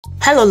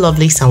Hello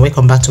lovelies and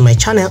welcome back to my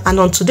channel, and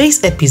on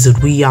today's episode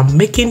we are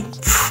making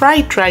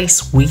fried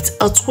rice with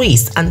a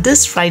twist, and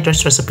this fried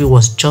rice recipe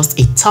was just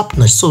a top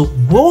notch. So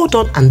hold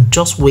on and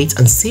just wait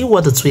and see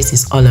what the twist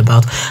is all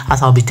about,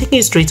 as I'll be taking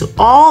you straight to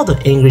all the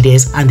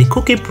ingredients and the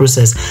cooking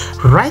process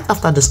right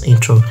after this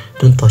intro.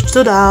 Don't touch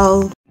the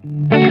dial.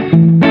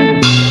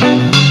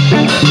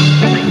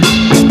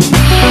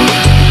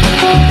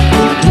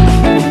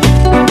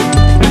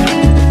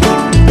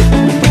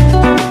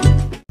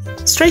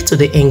 Straight to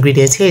the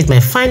ingredients. Here is my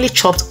finely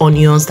chopped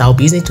onions that I'll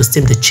be using to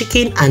steam the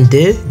chicken and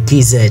the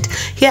gizzard.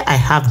 Here I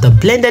have the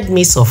blended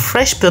mix of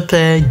fresh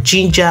pepper,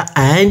 ginger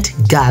and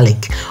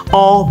garlic,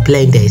 all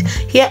blended.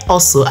 Here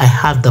also I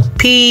have the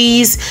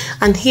peas,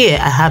 and here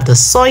I have the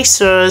soy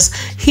sauce.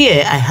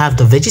 Here I have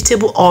the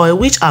vegetable oil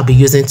which I'll be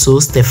using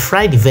to stir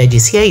fry the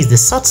veggies. Here is the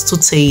salt to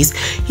taste.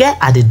 Here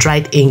are the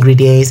dried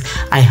ingredients.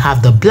 I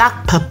have the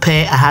black pepper,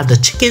 I have the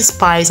chicken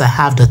spice, I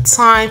have the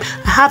thyme,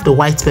 I have the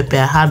white pepper,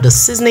 I have the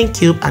seasoning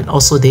cube, and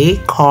also the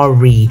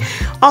curry.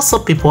 Also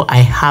people, I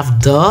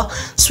have the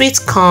sweet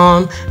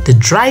corn, the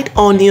dried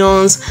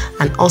onions,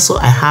 and also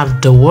I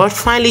have the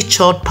finely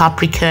chopped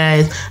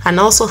paprika, and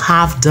also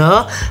have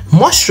the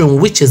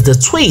mushroom which is the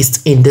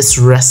twist in this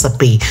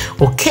recipe.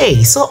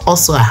 Okay, so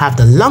also I have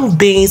the long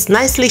beans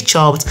nicely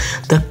chopped,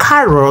 the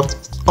carrot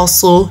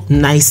also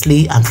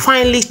nicely and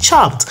finely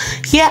chopped.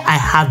 Here I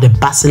have the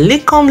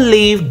basilicum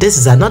leaf, this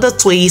is another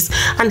twist,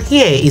 and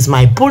here is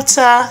my butter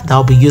that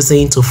I'll be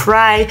using to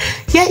fry.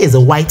 Here is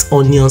the white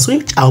onions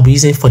which I'll be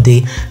using for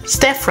the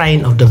stir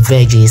frying of the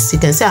veggies. You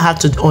can see I have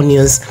 2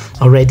 onions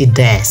already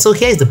there. So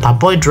here is the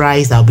parboiled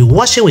rice that I'll be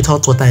washing with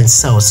hot water and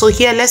salt. So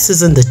here let's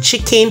season the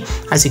chicken.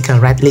 As you can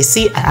rightly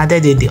see, I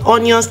added in the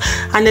onions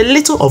and a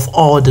little of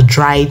all the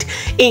dried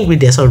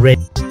ingredients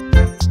already.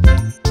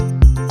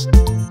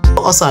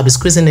 Also, I'll be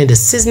squeezing in the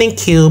seasoning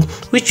cube,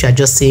 which you are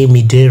just seeing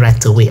me doing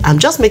right away. I'm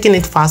just making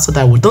it fast so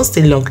that we don't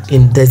stay long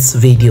in this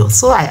video.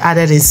 So I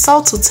added in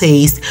salt to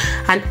taste,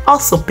 and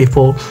also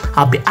people,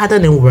 I'll be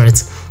adding in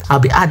words. I'll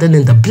be adding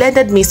in the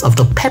blended mix of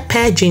the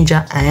pepper,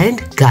 ginger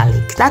and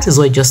garlic. That is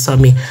what you just saw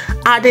me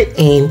add it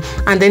in.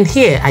 And then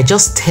here I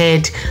just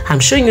stirred. I'm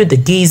showing you the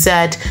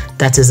gizzard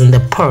that is in the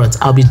pot.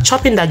 I'll be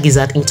chopping that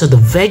gizzard into the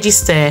veggie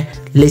stir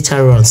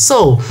later on.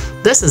 So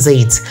this is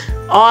it,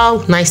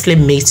 all nicely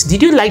mixed.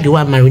 Did you like the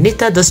way I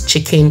marinated this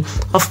chicken?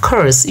 Of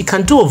course you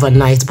can do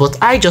overnight, but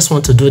I just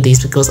want to do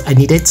this because I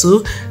needed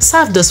to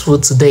serve this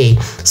food today.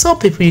 So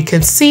people, you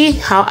can see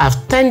how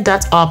I've turned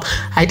that up.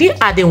 I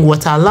didn't add in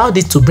water, allowed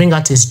it to bring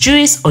out its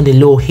juice on the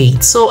low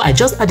heat. So I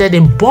just added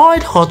in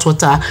boiled hot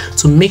water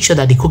to make sure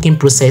that the cooking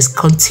process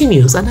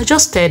continues, and I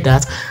just stirred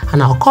that,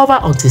 and I'll cover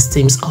until it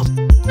steams up.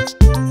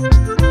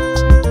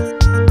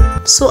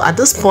 So at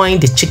this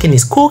point the chicken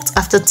is cooked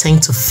after 10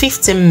 to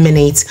 15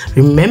 minutes.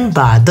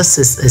 Remember, this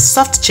is a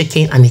soft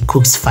chicken and it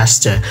cooks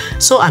faster.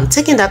 So I'm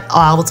taking that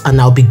out and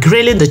I'll be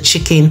grilling the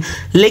chicken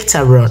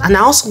later on, and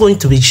I'm also going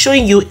to be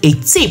showing you a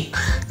tip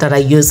that I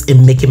use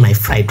in making my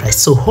fried rice.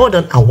 So hold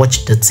on and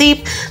watch the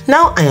tip.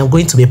 Now I am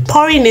going to be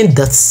pouring in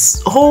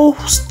the whole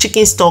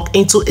chicken stock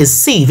into a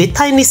sieve, a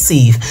tiny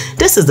sieve.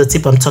 This is the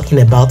tip I'm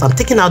talking about. I'm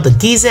taking out the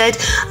gizzard,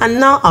 and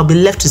now I'll be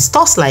left with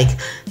just like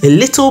a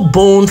little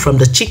bone from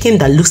the chicken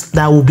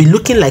that will be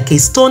looking like a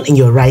stone in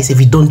your rice if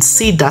you don't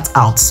see that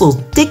out. So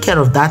take care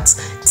of that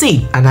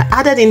tip. And I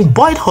added in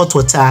boiled hot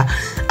water,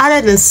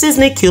 added in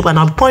seasoning cube, and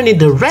I'm pouring in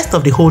the rest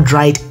of the whole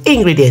dried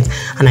ingredients,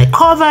 and I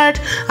covered,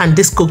 and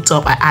this cooked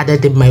up. I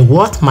added in my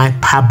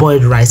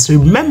parboiled rice.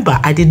 Remember,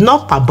 I did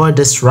not parboil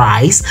this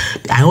rice.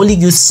 I only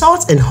used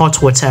salt and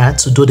hot water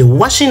to do the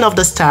washing of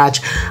the starch,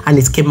 and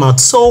it came out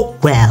so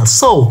well.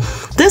 So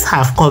this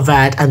have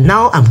covered, and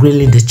now I'm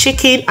grilling the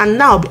chicken, and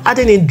now I'll be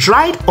adding in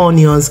dried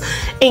onions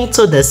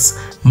into this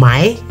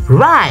my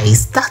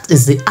rice. That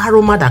is the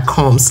aroma that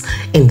comes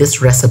in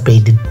this recipe.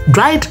 The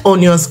dried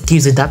onions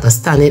gives it that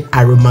outstanding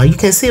aroma. You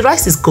can see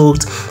rice is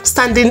cooked,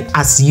 standing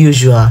as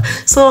usual.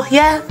 So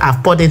here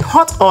I've poured in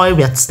hot oil.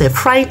 We are stir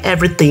frying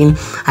everything.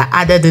 I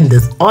added in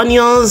the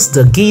onions,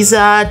 the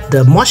gizzard,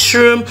 the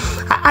mushroom.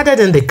 I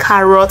added in the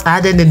carrot. I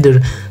added in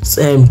the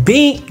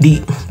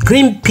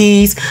green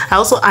peas. I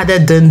also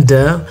added in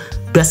the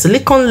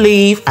basilicum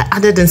leaf. I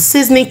added in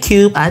seasoning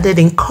cube, I added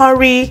in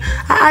curry,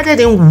 I added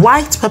in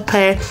white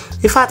pepper.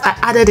 In fact, I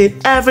added in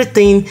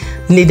everything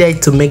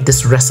needed to make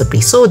this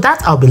recipe. So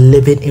that I'll be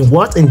leaving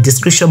in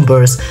description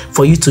box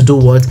for you to do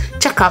what?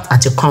 Check out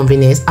at your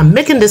convenience. I'm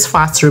making this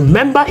fast.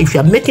 Remember, if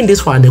you're making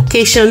this for an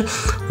occasion,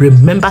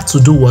 remember to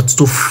do what?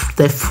 To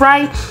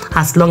fry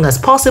as long as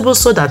possible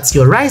so that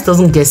your rice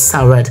doesn't get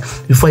soured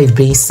before it's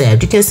being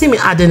served. You can see me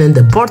adding in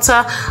the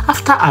butter.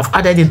 After I've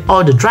added in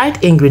all the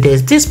dried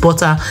ingredients, this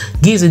butter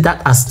gives it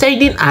that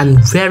outstanding and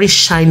very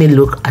shiny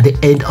look at the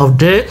end of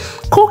the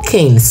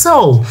cooking.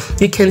 So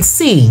you can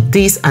see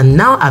this, and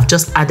now I've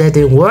just added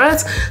in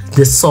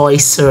the soy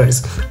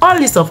sauce. All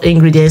list of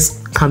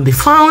ingredients can be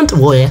found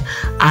where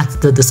at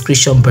the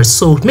description box,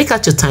 so make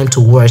out your time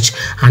to watch.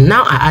 And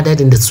now I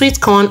added in the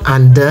sweet corn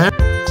and the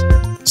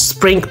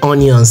spring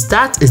onions.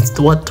 That is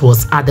what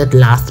was added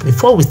last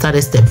before we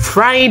started stir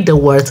frying the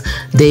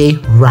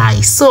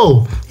rice.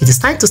 So it is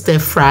time to stir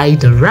fry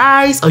the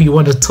rice, or you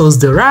want to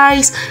toast the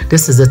rice.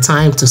 This is the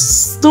time to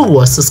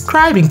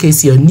subscribe in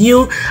case you're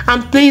new,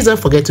 and please don't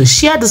forget to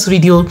share this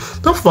video.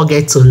 Don't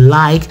forget to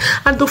like,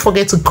 and don't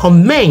forget to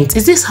comment.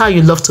 Is this how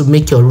you love to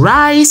make your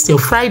rice, your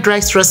fried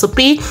rice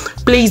recipe?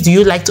 Please, do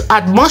you like to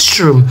add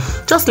mushroom?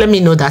 Just let me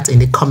know that in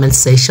the comment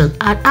section,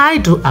 and I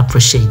do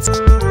appreciate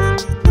it.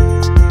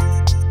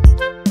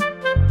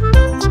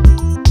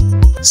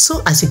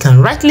 So as you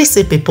can rightly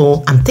see,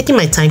 people, I'm taking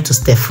my time to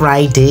stir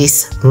fry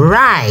this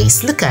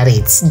rice. Look at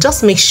it.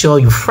 Just make sure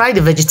you fry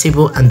the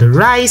vegetable and the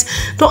rice.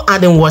 Don't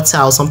add in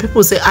water. Some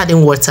people say add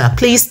in water.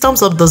 Please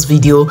thumbs up this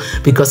video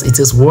because it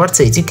is worth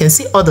it. You can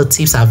see all the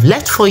tips I've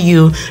left for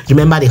you.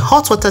 Remember the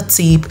hot water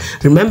tip.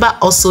 Remember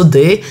also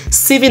the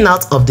sieving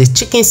out of the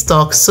chicken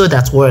stock so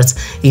that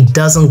it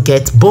doesn't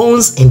get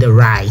bones in the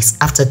rice.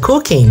 After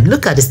cooking,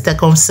 look at the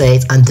second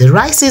set and the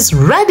rice is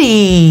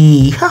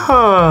ready.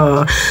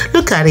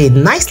 Look at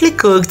it. Nicely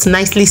cooked,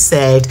 nicely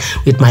served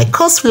with my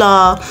coarse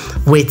flour,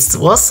 with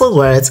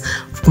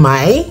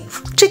my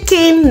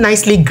chicken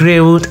nicely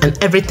grilled and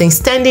everything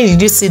standing.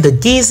 Did you see the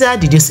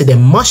gizzard? Did you see the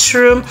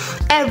mushroom?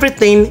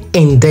 Everything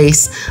in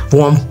this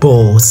one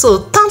bowl. So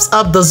thumbs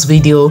up this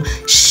video,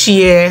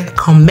 share,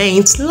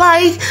 comment,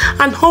 like,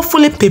 and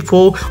hopefully,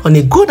 people, on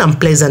a good and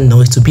pleasant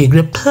note, to be a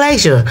great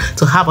pleasure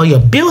to have all your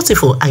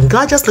beautiful and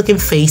gorgeous looking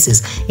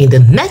faces in the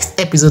next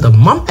episode of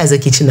Mom Essy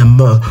Kitchen and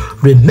More.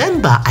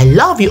 Remember, I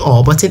love you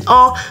all, but in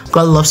all,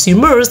 God loves you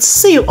most.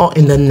 See you all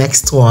in the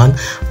next one.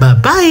 Bye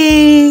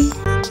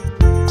bye.